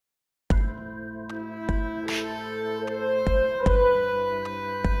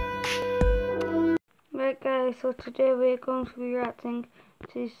guys, so today we're going to be reacting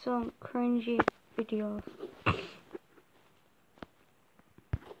to some cringy videos.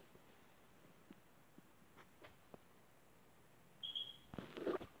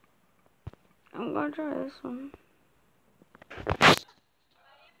 I'm gonna try this one.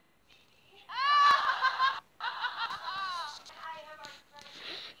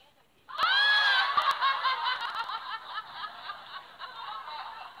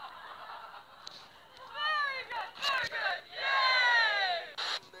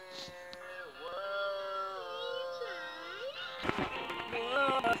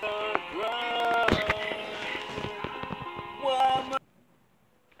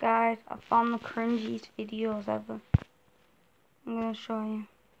 Guys, I found the cringiest videos ever. I'm gonna show you.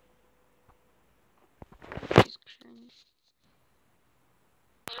 It's cringe.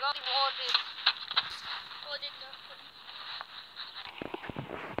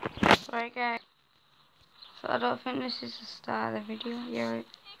 Right, guys. So I don't think this is the start of the video. Yeah, right.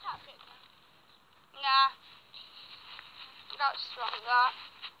 Nah, that's strong, that.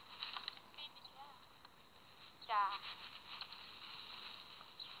 Yeah.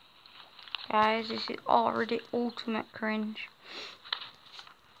 Guys, this is already ultimate cringe.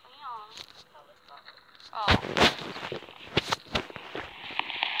 Oh.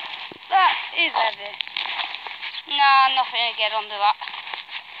 That is heavy. Nah, nothing to get under that.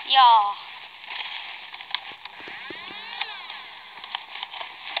 Yeah.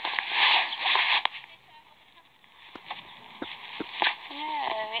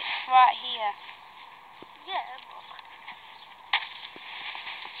 Yeah, it's right here. Yeah, look.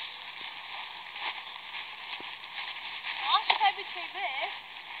 Last time we came in,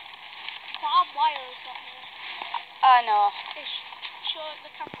 barbed wire is not here. I know. Show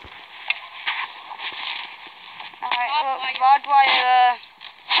the camera. Alright, barbed wire.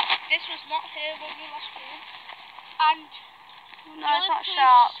 This was not here when we last came. And no, it's not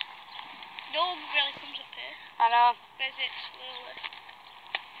sharp. No one really comes up here. I know. Because it's literally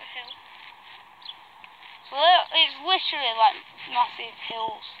a hill. It's literally like massive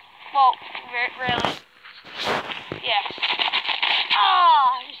hills. Well, really. Yes.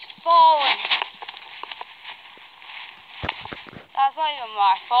 Ah, he's fallen. That's not even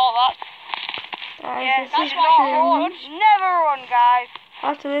my fault. Guys, this that's is why cringe. you run. Never run, guys.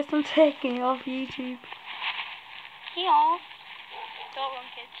 After this, I'm taking it off YouTube. Yeah. Don't run,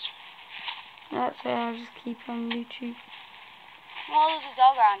 kids. That's it, I'll just keep it on YouTube. Well, there's a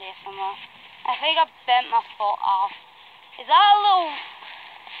dog around here somewhere. I think I bent my foot off. Is that a little...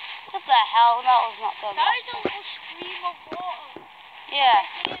 What the hell? That was not good. That is a little stream of water. Yeah.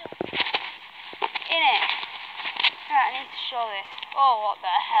 In it. Right, I need to show this. Oh, what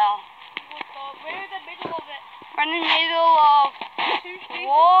the hell? We're in the middle of it. We're in the middle of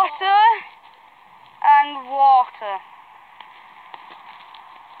water and water.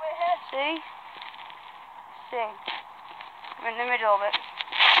 Wait here. See? See? We're in the middle of it.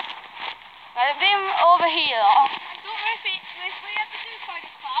 I've been over here. I don't know if we ever do find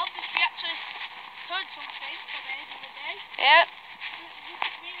a cloud, if we actually heard something from the end of the day. Yep.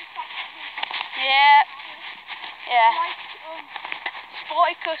 Yeah. Yeah. Like,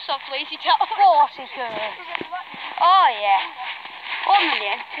 Sporticus of Lazy Town. Sporticus. Oh, yeah. 1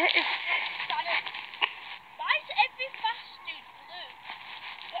 million. Why is every bastard blue?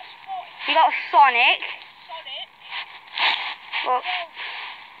 What's Sporticus? You got Sonic. Sonic. Well,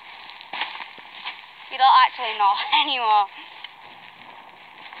 you don't actually know anymore.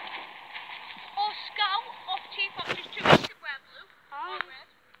 Oh, Scout of Chief Officer's 2 weeks to wear blue. Oh. Red.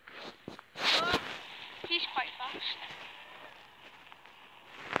 Oh, he's quite fast.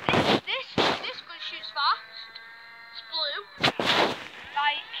 This gun shoots fast. It's blue.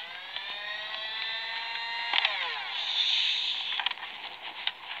 Like.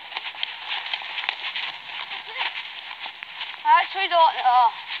 I actually don't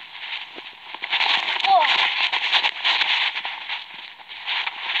know. Oh.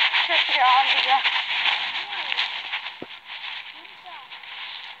 Just get on here.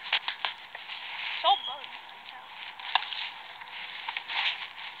 So bad.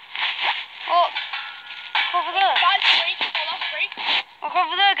 Oh, look over there. That's breakable, that's breakable. Look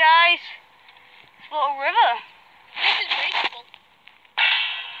over there, guys. It's a little river. This is breakable.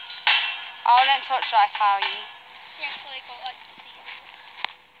 I wouldn't touch like how you. You actually got like the sea.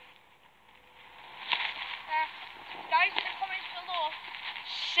 Guys, in the comments below,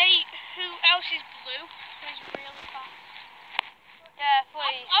 say who else is blue, who's really fast. Yeah,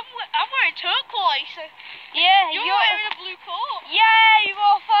 please. I'm wearing turquoise. Yeah, you're wearing a blue coat. Yeah, you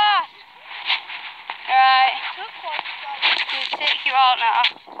go fast. Right. Turquoise, guys. We'll take you out now.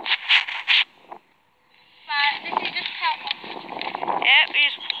 Bye.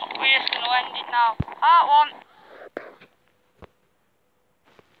 that one.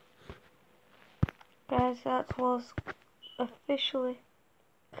 Guys, that was officially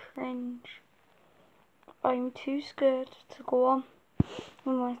cringe. I'm too scared to go on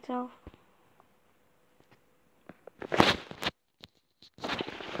with myself. Right,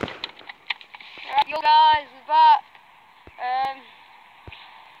 yo guys, we're back.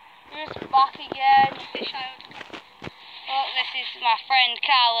 We're just back again. Oh, this is my friend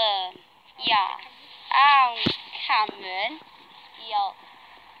Callum. Yeah. I'm Cameron. Yeah.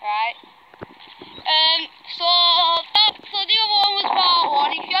 Right. So that so the other one was part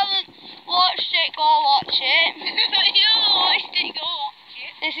one. If you haven't watched it, go watch it. If you haven't watched it, go watch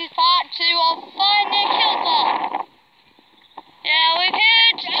it. This is part two of Finding Killbot. Yeah, we've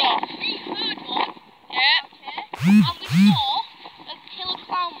heard stuff. We heard one. Yeah. Okay. And we saw a killer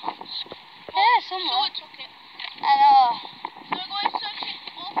clown mask. Yeah, somewhere. Someone took it. I know. So we're going to search it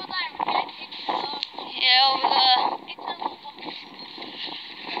over there again into the... Yeah, over there. Into the little bucket.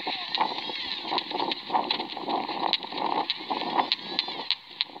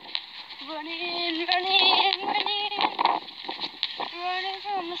 Running, running, running. Running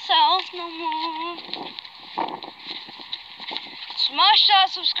from myself no more. Smash that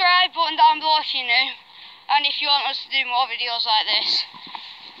subscribe button down below if you're new. And if you want us to do more videos like this.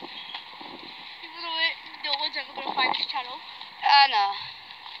 Even though no one's ever going to find this channel. I know.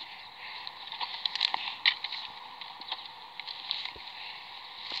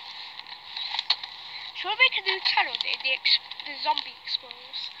 Should we make a new channel named the Zombie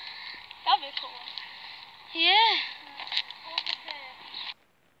Explorers? That'd be a cool one. Yeah. Over there.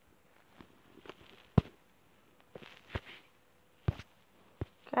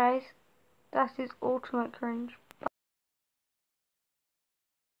 Guys, that is ultimate cringe.